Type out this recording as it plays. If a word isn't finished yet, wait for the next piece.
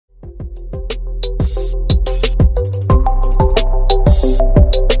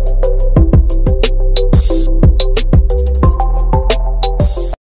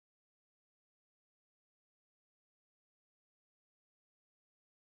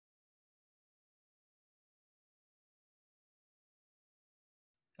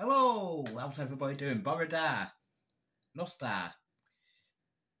Hello, how's everybody doing? Borada, Nostar,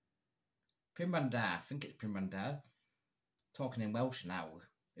 Primranda, I think it's Primranda. Talking in Welsh now.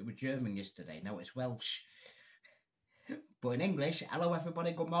 It was German yesterday, now it's Welsh. But in English, hello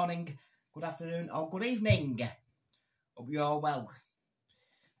everybody, good morning, good afternoon, or good evening. Hope you're all well.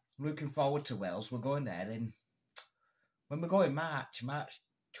 I'm looking forward to Wales. We're going there when we go in March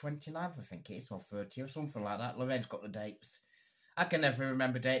 29th, I think it is, or 30th, or something like that. Lorraine's got the dates. I can never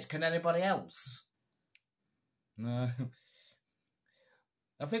remember dates. Can anybody else? No.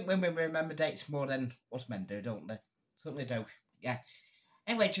 I think women remember dates more than us men do, don't they? Certainly do. Yeah.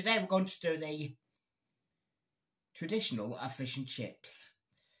 Anyway, today we're going to do the traditional fish and chips.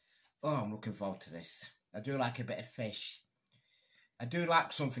 Oh, I'm looking forward to this. I do like a bit of fish. I do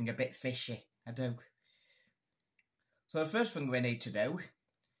like something a bit fishy. I do. So the first thing we need to do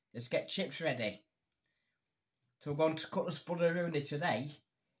is get chips ready. So we're going to cut the spudderoonie today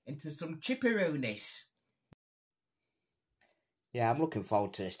into some chipperoonies. Yeah, I'm looking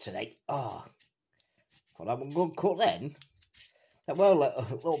forward to this today. Oh, but I'm going to cut then. Well, a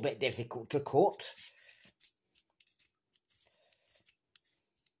little bit difficult to cut.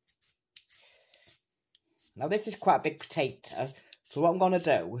 Now this is quite a big potato. So what I'm going to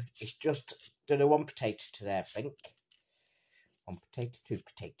do is just do the one potato today, I think. One potato, two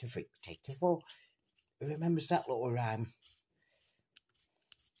potato, three potato, four. Who remembers that little rhyme?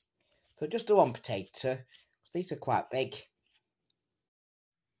 So just the one potato. These are quite big.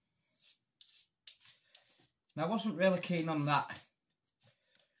 Now I wasn't really keen on that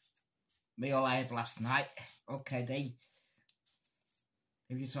meal I had last night. Okay,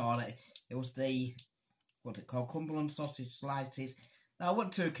 if you saw it, it was the, what's it called, Cumberland sausage slices. Now I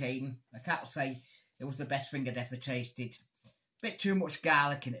wasn't too keen. I can't say it was the best thing I'd ever tasted. Bit too much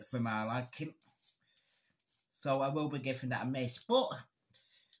garlic in it for my liking. So I will be giving that a miss. But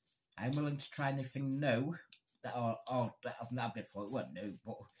I'm willing to try anything new that that I've not had before. It wasn't new,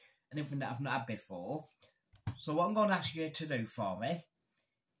 but anything that I've not had before. So what I'm going to ask you to do for me,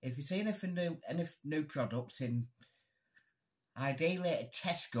 if you see anything new, any new products in, ideally at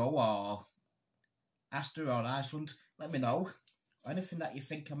Tesco or Asda or Iceland, let me know. Or anything that you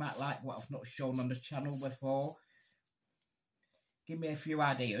think I might like, what I've not shown on the channel before. Give me a few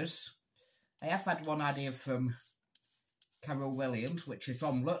ideas. I have had one idea from Carol Williams, which is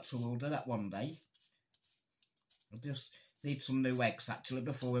omelette, so we'll do that one day. We'll just need some new eggs, actually,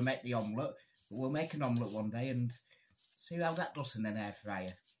 before we make the omelette. But we'll make an omelette one day and see how that does in an air fryer.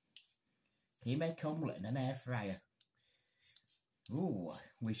 Can you make omelette in an air fryer? Ooh,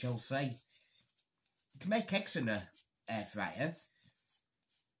 we shall see. You can make eggs in an air fryer.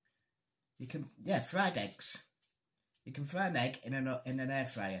 You can, yeah, fried eggs. You can fry an egg in an air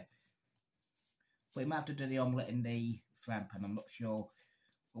fryer. But you might have to do the omelette in the frying pan, I'm not sure.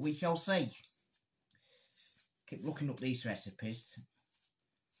 But we shall see. Keep looking up these recipes.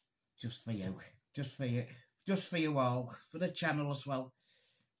 Just for you. Just for you. Just for you all. For the channel as well.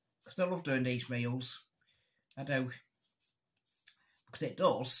 Because I love doing these meals. I do. Because it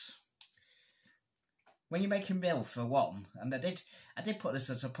does. When you're making a meal for one, and I did put this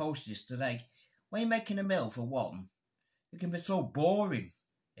as a post yesterday. When you're making a meal for one, it can be so boring.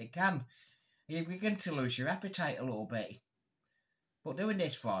 It can. You begin to lose your appetite a little bit. But doing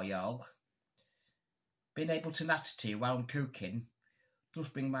this for y'all, being able to natter to you while I'm cooking, does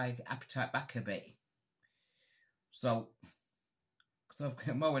bring my appetite back a bit. So, because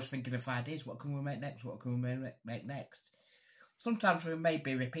I'm always thinking of ideas, what can we make next? What can we make next? Sometimes we may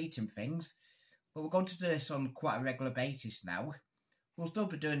be repeating things, but we're going to do this on quite a regular basis now. We'll still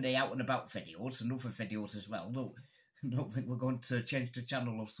be doing the out and about videos and other videos as well. Don't think we're going to change the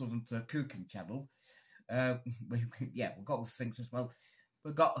channel of Southern to cooking channel. Yeah, we've got other things as well.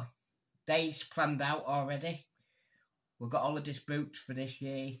 We've got days planned out already. We've got holidays booked for this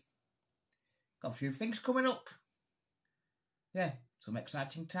year. Got a few things coming up. Yeah, some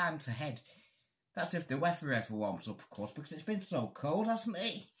exciting times ahead. That's if the weather ever warms up, of course, because it's been so cold, hasn't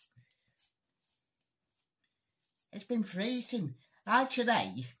it? It's been freezing. I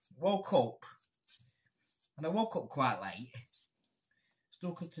today woke up, and I woke up quite late.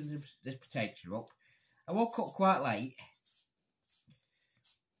 Still cutting this potato up. I woke up quite late.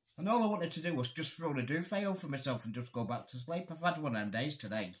 And all I wanted to do was just throw the duvet over myself and just go back to sleep. I've had one of them days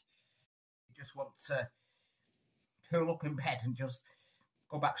today. You just want to curl up in bed and just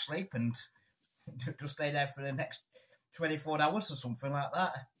go back to sleep and just stay there for the next 24 hours or something like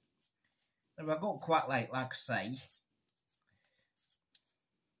that. And I got up quite late, like I say.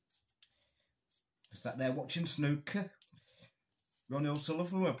 I sat there watching snooker. Ronnie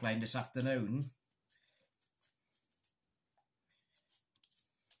O'Sullivan were playing this afternoon.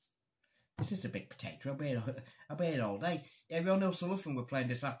 this is a big potato. I'll be here all day. Yeah, we all know Sullivan were playing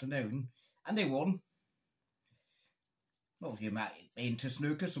this afternoon, and they won. Some of you might be into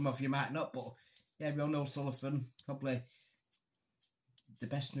snooker, some of you might not, but yeah, we all know Sullivan, probably the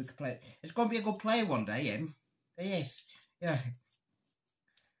best snooker player. It's going to be a good player one day, him. He is, yeah.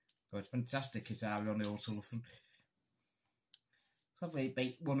 So it's fantastic, is Aaron O'Sullivan. Probably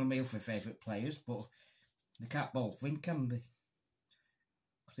beat one of my other favourite players, but they can't both win, can they?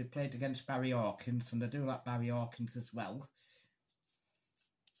 Because they played against Barry Hawkins, and I do like Barry Hawkins as well.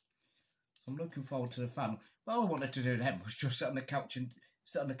 So I'm looking forward to the final. Well, all I wanted to do then was just sit on the couch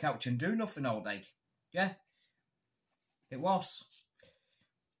and do nothing all day. Yeah, it was.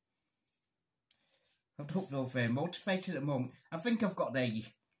 I don't feel very motivated at the moment. I think I've got the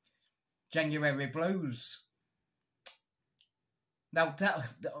January blues. Now,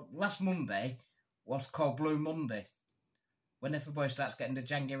 last Monday was called Blue Monday. When everybody starts getting the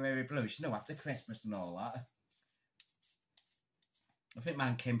January blues, you know, after Christmas and all that. I think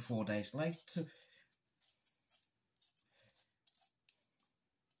mine came 4 days later.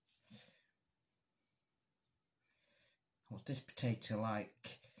 What's this potato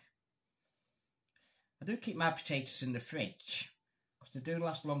like? I do keep my potatoes in the fridge, because they do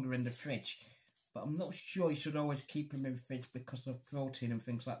last longer in the fridge. But I'm not sure you should always keep them in the fridge because of protein and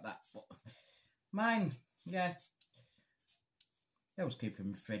things like that. But mine, yeah, I always keep them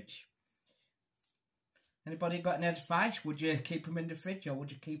in the fridge. Anybody got any advice? Would you keep them in the fridge or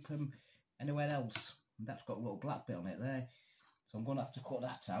would you keep them anywhere else? And that's got a little black bit on it there. So I'm going to have to cut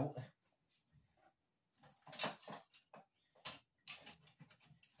that out.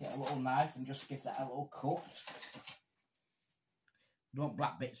 Get a little knife and just give that a little cut. Don't want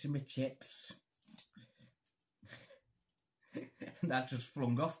black bits in my chips. That's just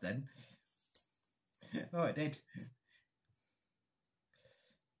flung off then. Oh, it did.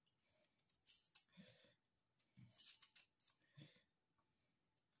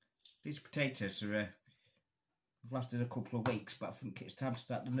 These potatoes are lasted a couple of weeks, but I think it's time to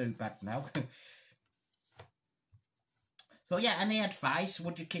start the new bag now. So yeah, any advice?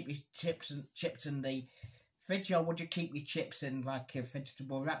 Would you keep your chips in the fridge, or would you keep your chips in like a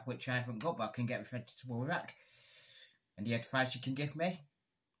vegetable rack, which I haven't got, but I can get a vegetable rack? Any advice you can give me?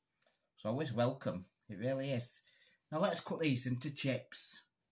 It's always welcome. It really is. Now let's cut these into chips.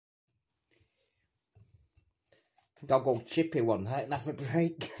 I think I'll go chippy one and have a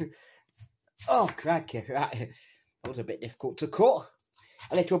break. Oh, crikey, right. That was a bit difficult to cut.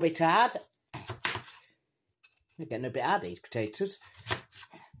 A little bit hard. They're getting a bit hard, these potatoes.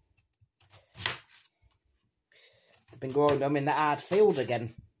 They've been growing them in the hard field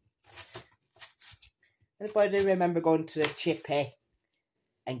again. Anybody remember going to the chippy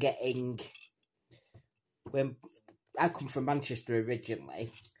and getting... When I come from Manchester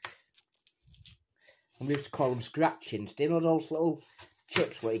originally, and we used to call them scratchings. Do you know those little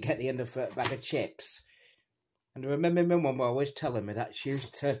chips where you get the end of a bag of chips? And I remember my mum always telling me that she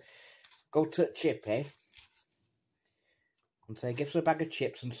used to go to a chippy and say, give us a bag of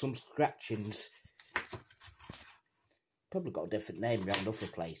chips and some scratchings. Probably got a different name around other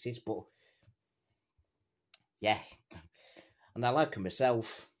places, but yeah. And I like them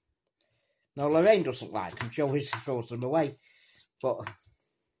myself. Now, Lorraine doesn't like them. She always throws them away. But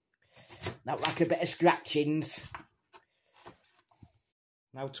not like a bit of scratchings.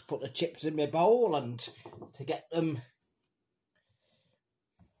 Now to put the chips in my bowl and to get them.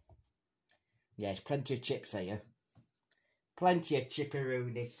 Yes, plenty of chips here. Plenty of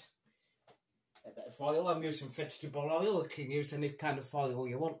chipperoonies. A bit of foil. I'm using vegetable oil. You can use any kind of foil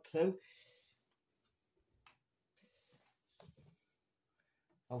you want to.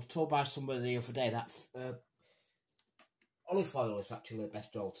 I was told by somebody the other day that olive oil is actually the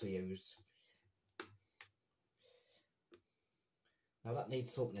best oil to use. Now that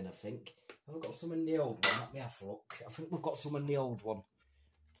needs something, I think. Have we got some in the old one? Let me have a look. I think we've got some in the old one.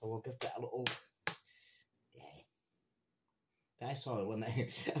 So we'll give that a little... Yeah. Nice oil, isn't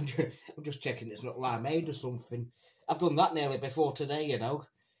it? I'm just checking it's not limeade or something. I've done that nearly before today, you know.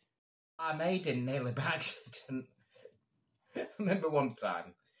 Limeade in nearly by accident. I remember one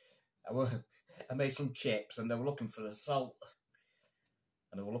time I made some chips and they were looking for the salt.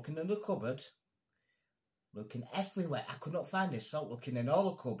 And they were looking in the cupboard. Looking everywhere. I could not find this salt, looking in all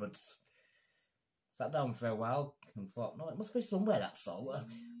the cupboards. Sat down for a while and thought, no, it must be somewhere, that salt.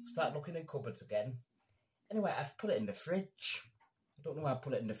 Started looking in cupboards again. Anyway, I put it in the fridge. I don't know why I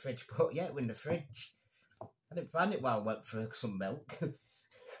put it in the fridge, but yeah, it was in the fridge. I didn't find it while I went for some milk.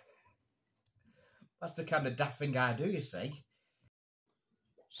 That's the kind of daft thing I do, you see.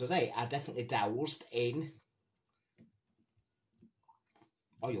 So they are definitely doused in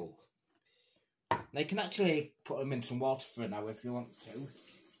oil. Now you can actually put them in some water for an hour if you want to.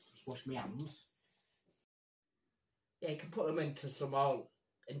 Just wash my hands. Yeah, you can put them into some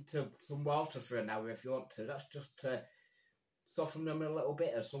water for an hour if you want to. That's just to soften them a little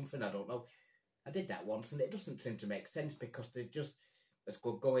bit or something, I don't know. I did that once and it doesn't seem to make sense because they're just as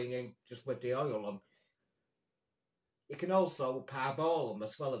good going in just with the oil on. You can also parboil them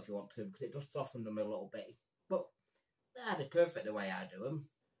as well if you want to, because it does soften them a little bit. But they're perfect the way I do them.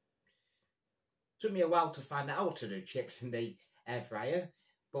 Took me a while to find out how to do chips in the air fryer,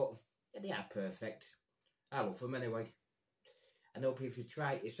 but yeah, they are perfect. I love them anyway. And I hope if you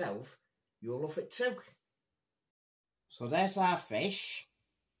try it yourself, you'll love it too. So there's our fish.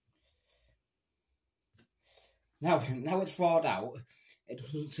 Now it's thawed out. It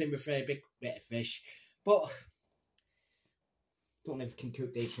doesn't seem a very big bit of fish, but don't know if you can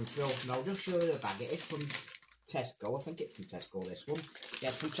cook these from frozen. I'll just show you the bag. It is from Tesco. I think it's from Tesco, this one. Yeah,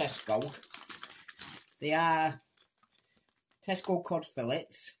 it's from Tesco. They are Tesco cod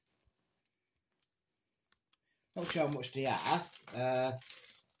fillets. Not sure how much they are.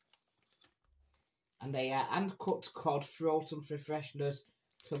 And they are hand-cut cod frozen for freshness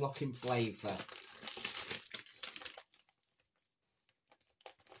to lock in flavour.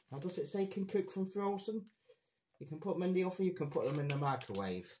 Now, does it say you can cook from frozen? You can put them in the oven, you can put them in the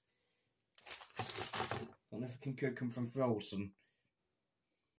microwave. Don't know if you can cook them from frozen.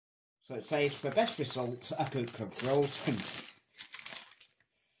 So it says, for best results, I cook them frozen.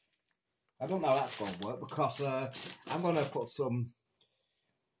 I don't know how that's going to work because I'm going to put some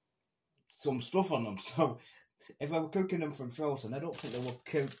stuff on them. So if I were cooking them from frozen, I don't think they would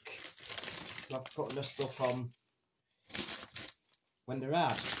cook like putting the stuff on when they're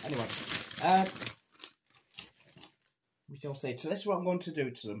hard. Anyway, we shall see. So this is what I'm going to do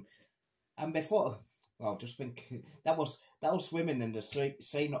to them. And before, well, just think that was swimming in the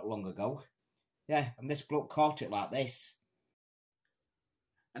sea not long ago. Yeah, and this bloke caught it like this.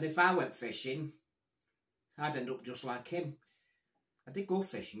 And if I went fishing, I'd end up just like him. I did go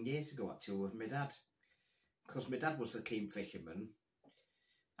fishing years ago actually with my dad, because my dad was a keen fisherman,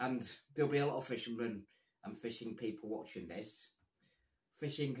 and there'll be a lot of fishermen and fishing people watching this.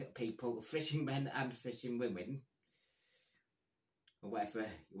 Fishing people, fishing men and fishing women, or whatever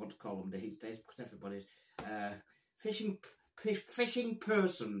you want to call them these days, because everybody's fishing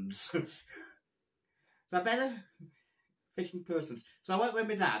persons. Is that better? Fishing persons. So I went with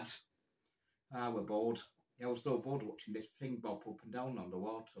my dad. I was bored. Yeah, I was so bored watching this thing bob up and down on the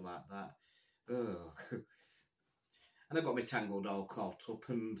water like that. Ugh. And I got my tangled all caught up,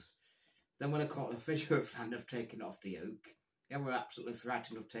 and then when I caught the fish, I found I've taken it off the hook. Yeah, we're absolutely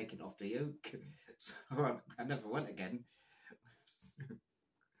frightened of taking it off the hook. So I never went again.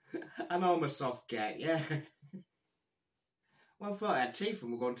 And I'm a soft cat, yeah. Well, I thought I had teeth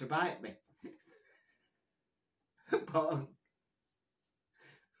and were going to bite me. But,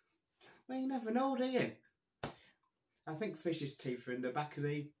 well, you never know, do you? I think fish's teeth are in the back of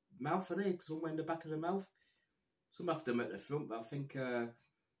the mouth, are they? Somewhere in the back of the mouth. Some have them at the front, but I think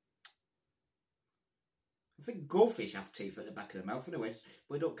goldfish have teeth at the back of the mouth anyway,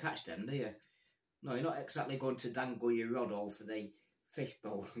 but you don't catch them, do you? No, you're not exactly going to dangle your rod over the fish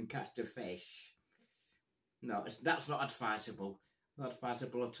bowl and catch the fish. No, that's not advisable. Not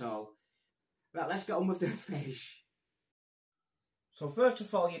advisable at all. Right, let's get on with the fish. So first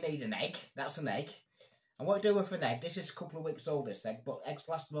of all, you need an egg. That's an egg. And what you do with an egg, this is a couple of weeks old, this egg, but eggs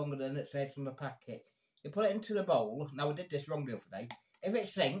last longer than it says on the packet. You put it into the bowl. Now, I did this wrong the other day. If it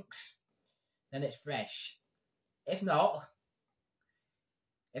sinks, then it's fresh. If not,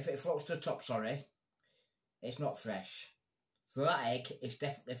 if it floats to the top, sorry, it's not fresh. So that egg is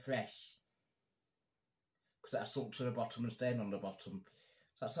definitely fresh, because that's sunk to the bottom and staying on the bottom.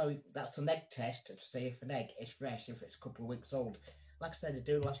 So that's an egg test to see if an egg is fresh, if it's a couple of weeks old. Like I said, they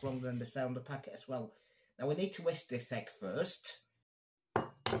do last longer than they say on the packet as well. Now we need to whisk this egg first.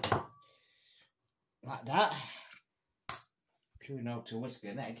 Like that. I'm sure you know how to whisk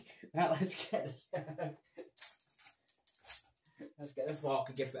an egg. Now let's get a fork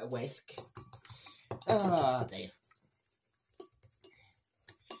and give it a whisk. Oh dear.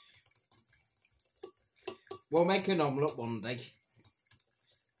 We'll make an omelette one day.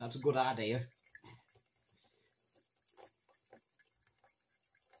 That's a good idea.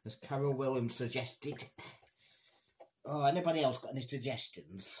 As Carol Williams suggested. Oh, anybody else got any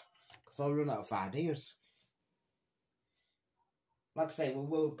suggestions? Because I'll run out of ideas. Like I say, we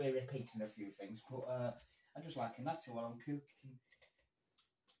will be repeating a few things, but I just like a natty while I'm cooking.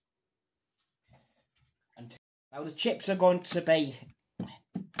 And now the chips are going to be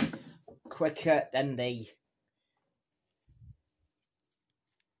quicker than the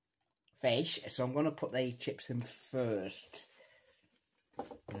fish, so I'm going to put the chips in first.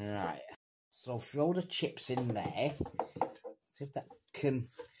 Right, so throw the chips in there. See if that can...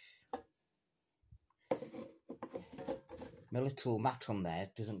 My little mat on there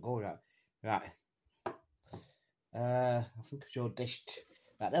doesn't go right. Right. I think it's all dished.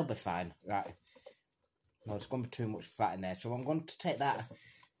 Right, they'll be fine. Right. No, it's going to be too much fat in there, so I'm going to take that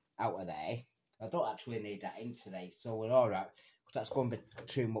out of there. I don't actually need that in today, so we're alright. Because that's going to be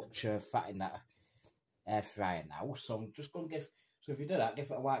too much fat in that air fryer now. So I'm just going to give... So if you do that,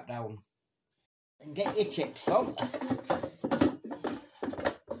 give it a wipe down. And get your chips on.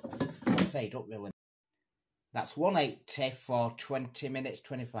 I'd say don't really... That's 180 for 20 minutes,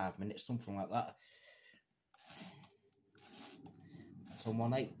 25 minutes, something like that. That's on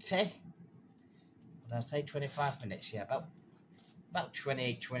 180. Did I say 25 minutes? Yeah, about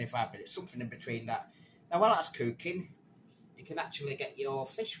 20, 25 minutes, something in between that. Now, while that's cooking, you can actually get your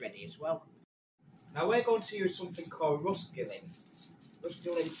fish ready as well. Now, we're going to use something called ruskalin.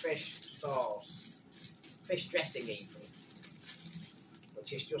 Ruskalin fish sauce. Fish dressing even.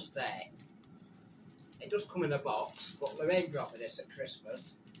 Which is just there. It does come in a box, but Lorraine brought me this at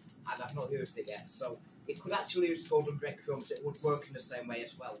Christmas, and I've not used it yet. So, it could actually use golden breadcrumbs. It would work in the same way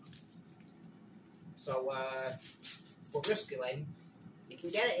as well. So, for ruskalin, you can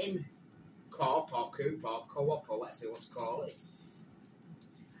get it in Coop or Coop or Co-op or whatever you want to call it.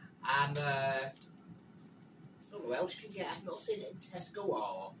 And, I don't know what else you can get. I've not seen it in Tesco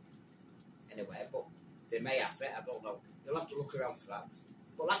or anywhere, but they may have it. I don't know. You'll have to look around for that.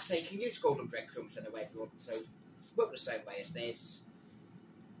 But like I say, you can use golden breadcrumbs anyway if you want to. Work the same way as this.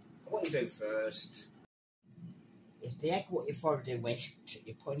 And what you do first is the egg what you've already whisked,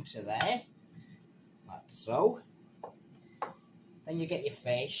 you put into there. Like so. Then you get your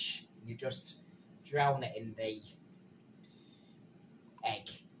fish, you just drown it in the egg.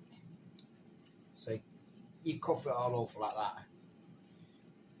 So you cover it all over like that.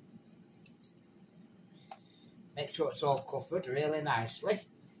 Make sure it's all covered really nicely.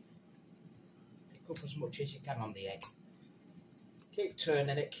 Pick up as much as you can on the egg. Keep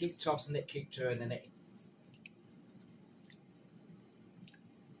turning it, keep tossing it, keep turning it.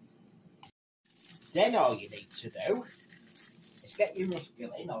 Then all you need to do is get your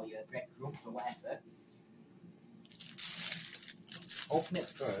ruskalin or your breadcrumbs or whatever. Open it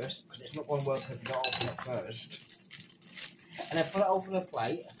first, because it's not going to work if you don't open it first. And then put it over the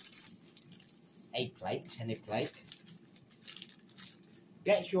plate. A plate, any plate.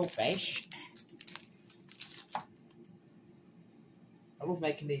 Get your fish. I love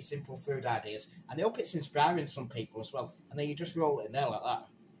making these simple food ideas. And I hope it's inspiring some people as well. And then you just roll it in there like that.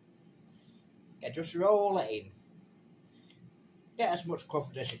 Yeah, just roll it in. Get as much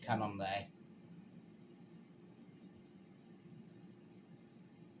covered as you can on there.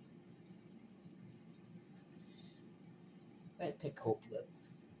 Let it pick up.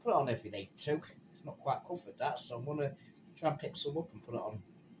 Put it on if you need to. It's not quite covered that, so I'm going to try and pick some up and put it on.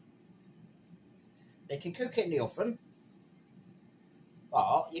 You can cook it in the oven.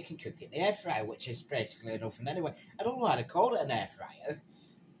 Or you can cook it in the air fryer, which is basically an oven anyway. I don't know how to call it an air fryer.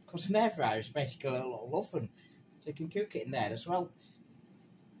 Because an air fryer is basically a little oven. So you can cook it in there as well.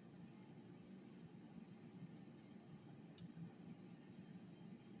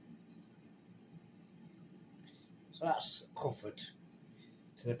 So that's covered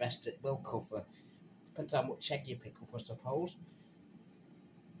to the best it will cover. Depends how much egg you pick up, I suppose.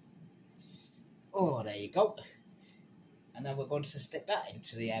 Oh, there you go. And then we're going to stick that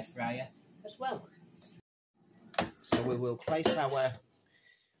into the air fryer as well. So we will place our...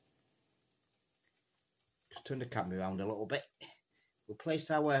 Just turn the camera around a little bit. We'll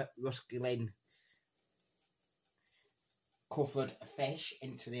place our ruskalin covered fish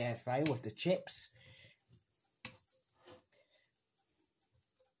into the air fryer with the chips.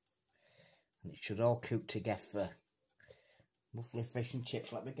 And it should all cook together. Lovely fish and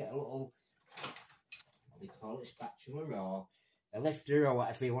chips. Let me get a little, what do you call it, spatula or a lifter or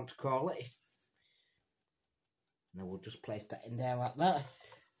whatever you want to call it. And then we'll just place that in there like that.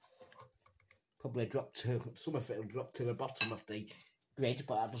 Probably drop to, some of it will drop to the bottom of the grid,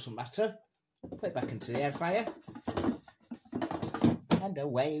 but that doesn't matter. Put it back into the air fryer. And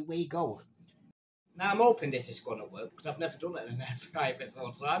away we go. Now I'm hoping this is going to work, because I've never done it in an air fryer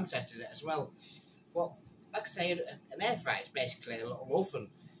before, so I'm testing it as well. But, like I say, an air fryer is basically a little oven.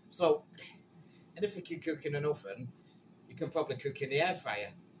 So, anything you cook in an oven, you can probably cook in the air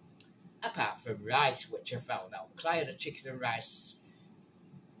fryer. Apart from rice, which I found out, because I had a chicken and rice,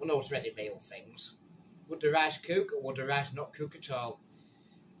 one of those ready meal things. Would the rice cook, or would the rice not cook at all?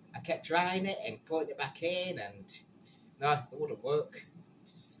 I kept trying it and putting it back in, and no, it wouldn't work.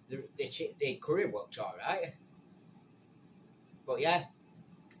 the curry worked alright. But yeah.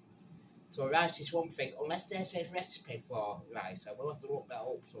 So rice is one thing, unless there says recipe for rice, I will have to look that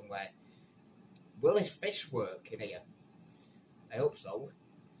up somewhere. Will this fish work in here? I hope so.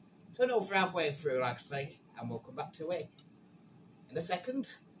 Turn it over halfway through, like I say, and we'll come back to it in a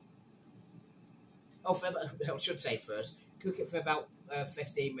second. Oh, I should say first, cook it for about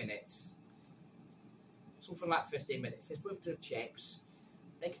 15 minutes. Something like 15 minutes. It's with the chips.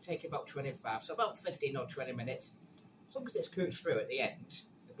 They can take about 25, so about 15 or 20 minutes. As long as it's cooked through at the end,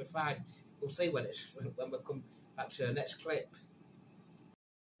 it'll be fine. We'll see when we come back to the next clip.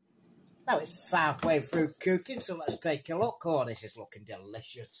 Now it's halfway through cooking, so let's take a look. Oh, this is looking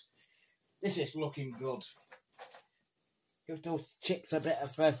delicious. This is looking good. Give those chips a bit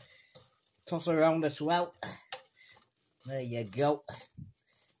of a toss around as well. There you go.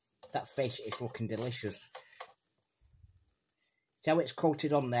 That fish is looking delicious. See how it's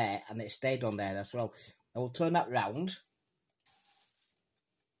coated on there and it stayed on there as well. I will turn that round.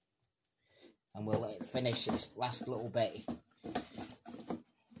 And we'll let it finish its last little bit.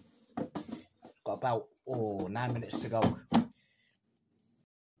 Got about 9 minutes to go.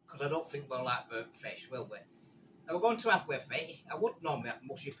 Because I don't think we'll like burnt fish, will we? And we're going to halfway fit. I would normally have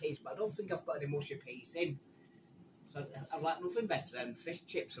mushy peas, but I don't think I've got any mushy peas in. So I like nothing better than fish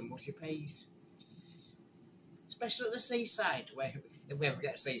chips and mushy peas. Especially at the seaside, where if we ever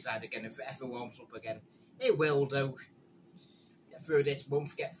get to seaside again, if it ever warms up again. It will do. Get through this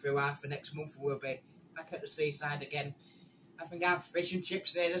month, get through half the next month, and we'll be back at the seaside again. I think I have fish and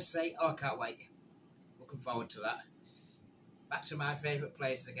chips near the sea. Oh, I can't wait. Looking forward to that. Back to my favourite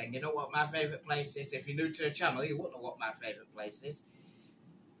place again. You know what my favourite place is? If you're new to the channel, you won't know what my favourite place is.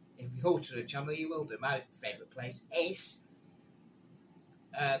 If you go to the channel, you will do. My favourite place is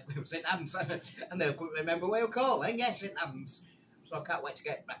St Anne's. And they couldn't remember what you're calling. Yes, St Anne's. So I can't wait to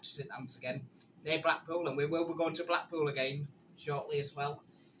get back to St Anne's again. Near Blackpool, and we will be going to Blackpool again shortly as well,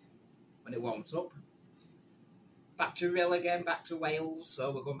 when it warms up. Back to Rill again, back to Wales.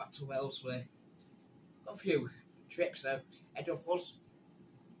 So we're going back to Wales. We've got a few trips ahead of us.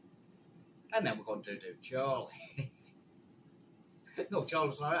 And then we're going to do Chorley. No,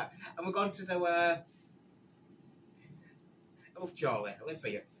 Chorley's alright. And we're going to do I love Chorley, I live for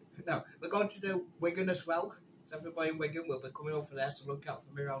you. No, we're going to do Wigan as well. So everybody in Wigan will be coming over there, so look out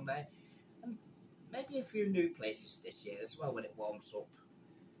for me around there. And maybe a few new places this year as well when it warms up.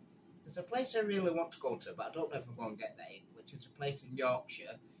 There's a place I really want to go to, but I don't know if I'm going to get there, which is a place in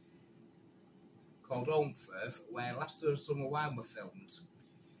Yorkshire called Holmfirth, where last of the Summer Wine were filmed.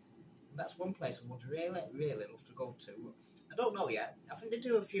 And that's one place I would really, really love to go to. I don't know yet. I think they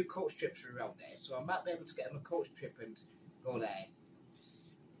do a few coach trips around there, so I might be able to get on a coach trip and go there.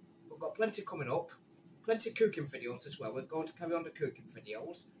 We've got plenty coming up. Plenty of cooking videos as well. We're going to carry on the cooking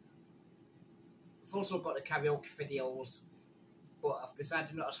videos. We've also got the karaoke videos, but I've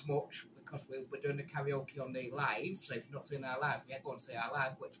decided not as much because we're doing the karaoke on the live. So if you're not doing our live yet, go and see our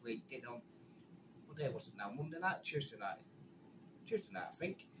live, which we did on, what day was it now? Monday night? Tuesday night? Tuesday night, I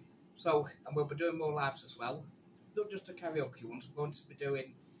think. So, and we'll be doing more lives as well. Not just the karaoke ones, we're going to be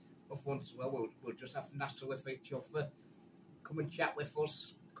doing other ones as well. We'll just have national with each other. Come and chat with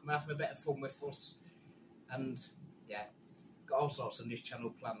us. Come and have a bit of fun with us. And yeah, got all sorts on this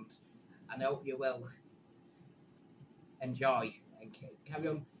channel planned, and I hope you will enjoy and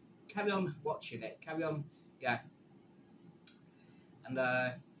carry on watching it, carry on, yeah, and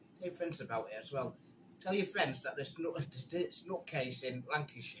tell your friends about it as well. Tell your friends that there's nutcase in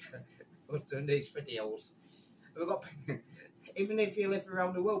Lancashire was doing these videos. We've got even if you live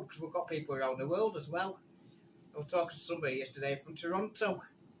around the world, because we've got people around the world as well. I was talking to somebody yesterday from Toronto.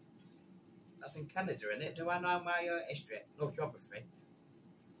 That's in Canada, isn't it? Do I know my history? No, geography.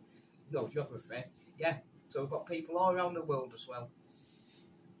 No, geography. Yeah, so we've got people all around the world as well.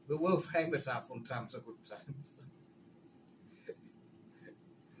 We're world famous, our fun times are good times.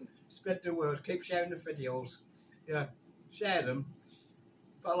 Spread the word, keep sharing the videos. Yeah, share them.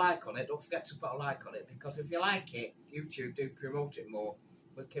 Put a like on it, don't forget to put a like on it, because if you like it, YouTube do promote it more.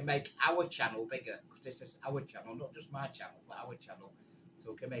 We can make our channel bigger, because this is our channel, not just my channel, but our channel.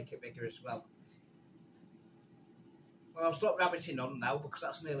 So we can make it bigger as well. Well, I'll stop rabbiting on now because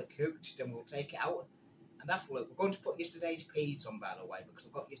that's nearly cooked. Then we'll take it out. And after it, we're going to put yesterday's peas on, by the way, because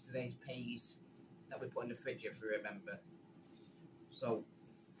I've got yesterday's peas that we put in the fridge, if you remember. So,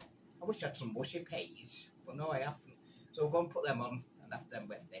 I wish I had some mushy peas, but no, I haven't. So we're going to put them on and have them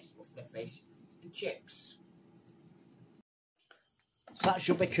with this lovely fish and chips. So that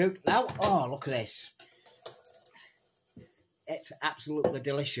should be cooked now. Oh, look at this. It's absolutely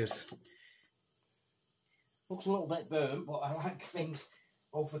delicious. Looks a little bit burnt, but I like things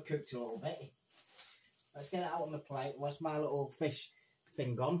overcooked a little bit. Let's get it out on the plate. Where's my little fish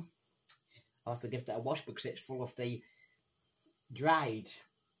thing gone? I'll have to give that a wash because it's full of the dried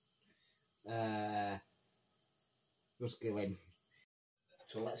ruskalin.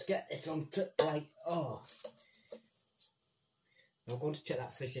 So let's get this on to like, oh. I'm going to check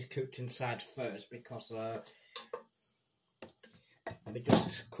that fish is cooked inside first because let me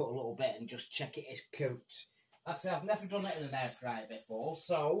just cut a little bit and just check it is cooked. Like I said, I've never done it in an air fryer before,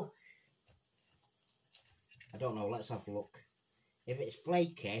 so I don't know, let's have a look. If it's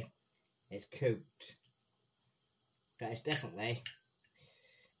flaky, it's cooked. That is definitely,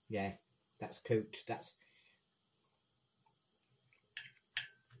 yeah, that's cooked. That's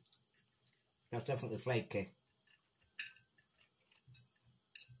definitely flaky.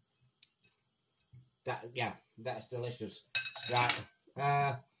 Yeah, that's delicious. Right,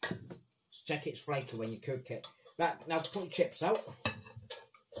 let's check it's flaky when you cook it. Right, now put your chips out.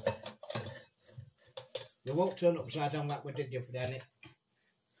 They won't turn upside down like we did the other day, and it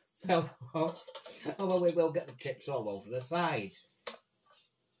fell off. Although we will get the chips all over the side.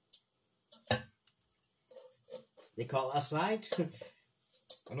 They call it a side.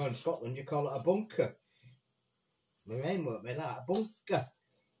 I know in Scotland you call it a bunker. Lorraine won't be that, a bunker.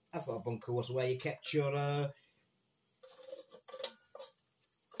 I thought a bunker was where you kept your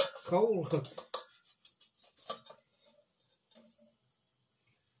coal.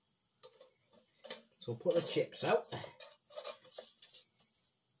 So put the chips out.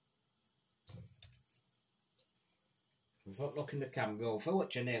 Without looking the camera over,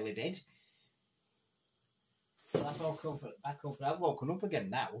 which I nearly did. So that's all back over. I've woken up again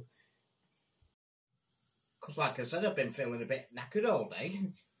now. Because like I said, I've been feeling a bit knackered all day.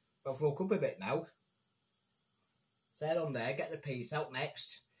 But I've woke up a bit now. Set on there, get the peas out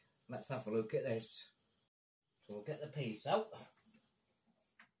next. Let's have a look at this. So we'll get the peas out.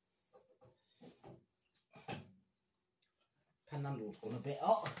 Pan handle's gone a bit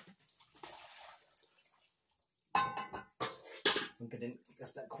hot. I think I didn't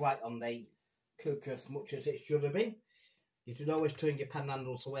left that quite on the cooker as much as it should have been. You should always turn your pan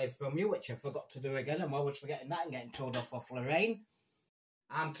handles away from you, which I forgot to do again. I'm always forgetting that and getting told off Lorraine.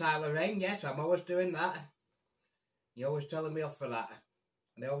 Lorraine, yes, I'm always doing that. You're always telling me off for that.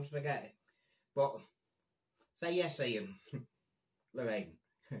 And I always forget it. But say yes, Ian. Lorraine.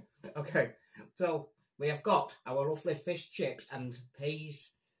 Okay, so we have got our lovely fish chips and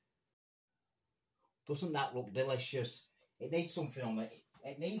peas. Doesn't that look delicious? It needs something on it.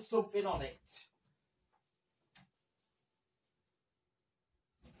 It needs something on it.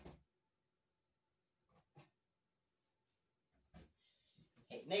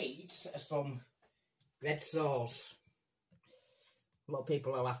 It needs some red sauce. A lot of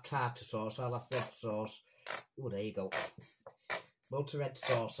people will have tartar sauce, I'll have red sauce. Oh, there you go. Loads of red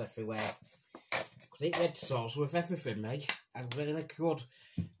sauce everywhere. Could eat red sauce with everything, mate. I really could.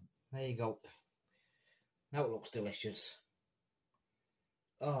 There you go. Now it looks delicious.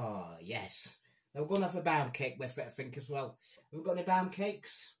 Oh, yes. Now we're going to have a pound cake with it, I think, as well. Have we got any pound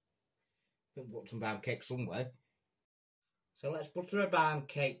cakes? I think we've got some pound cakes somewhere. So let's butter a pound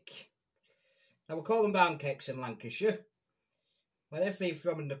cake. Now we call them pound cakes in Lancashire. Wherever you're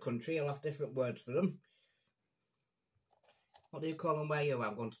from in the country, you'll have different words for them. What do you call them where you are?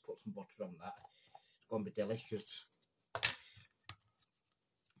 I'm going to put some butter on that. It's going to be delicious.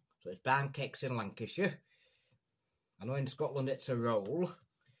 So it's pound cakes in Lancashire. I know in Scotland it's a roll.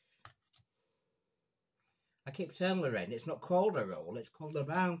 I keep telling Lorraine it's not called a roll, it's called a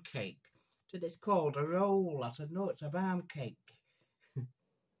pound cake. I said, it's called a roll. I said, no, it's a pound cake.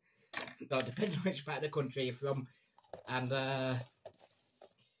 No, it depends on which part of the country you're from and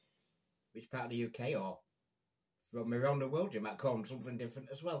which part of the UK or from around the world. You might call them something different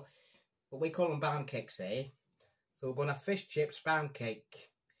as well. But we call them pound cakes here. So we're going to have fish chips, pound cake.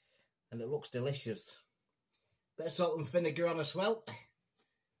 And it looks delicious. Bit of salt and vinegar on as well.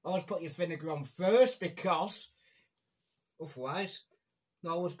 Always put your vinegar on first because otherwise,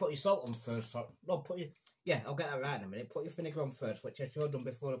 no, always put your salt on first. No, put your, yeah, I'll get that right in a minute. Put your vinegar on first, which I should have done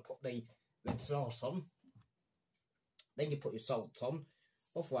before I put the red sauce on. Then you put your salt on.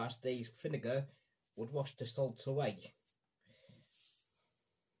 Otherwise, the vinegar would wash the salt away.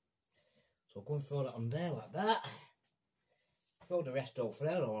 So go and throw that on there like that. Throw the rest over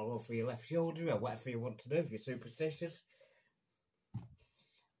there or all over your left shoulder or whatever you want to do if you're superstitious.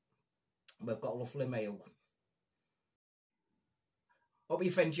 We've got a lovely meal. Hope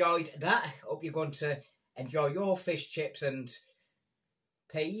you've enjoyed that. Hope you're going to enjoy your fish chips and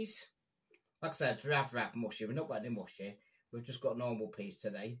peas. Like I said, rav mushy. We've not got any mushy. We've just got normal peas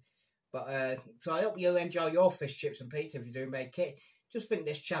today. But so I hope you enjoy your fish chips and peas if you do make it. just think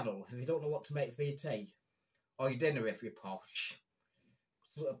this channel, if you don't know what to make for your tea, or your dinner if you're posh.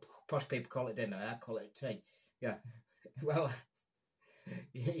 Posh people call it dinner, I call it tea. Yeah, well,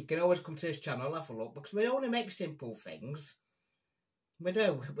 you can always come to this channel, have a look, because we only make simple things. We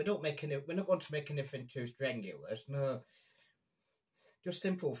do. We don't make any. We're not going to make anything too strenuous. No, just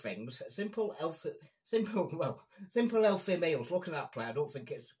simple things. Simple healthy meals. Looking at that plate, I don't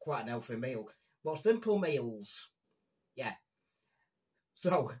think it's quite an healthy meal, but simple meals. Yeah.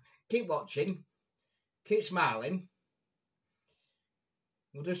 So keep watching, keep smiling.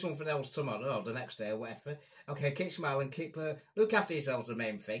 We'll do something else tomorrow or the next day or whatever. Okay, keep smiling, keep look after yourselves. The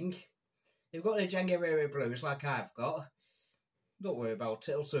main thing. If you've got any January blues like I've got, don't worry about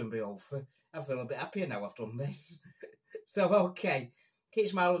it. It'll soon be over. I feel a bit happier now I've done this. So okay, keep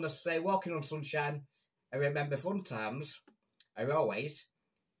smiling, as I say, walking on sunshine, and remember, fun times are always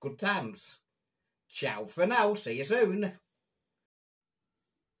good times. Ciao for now. See you soon.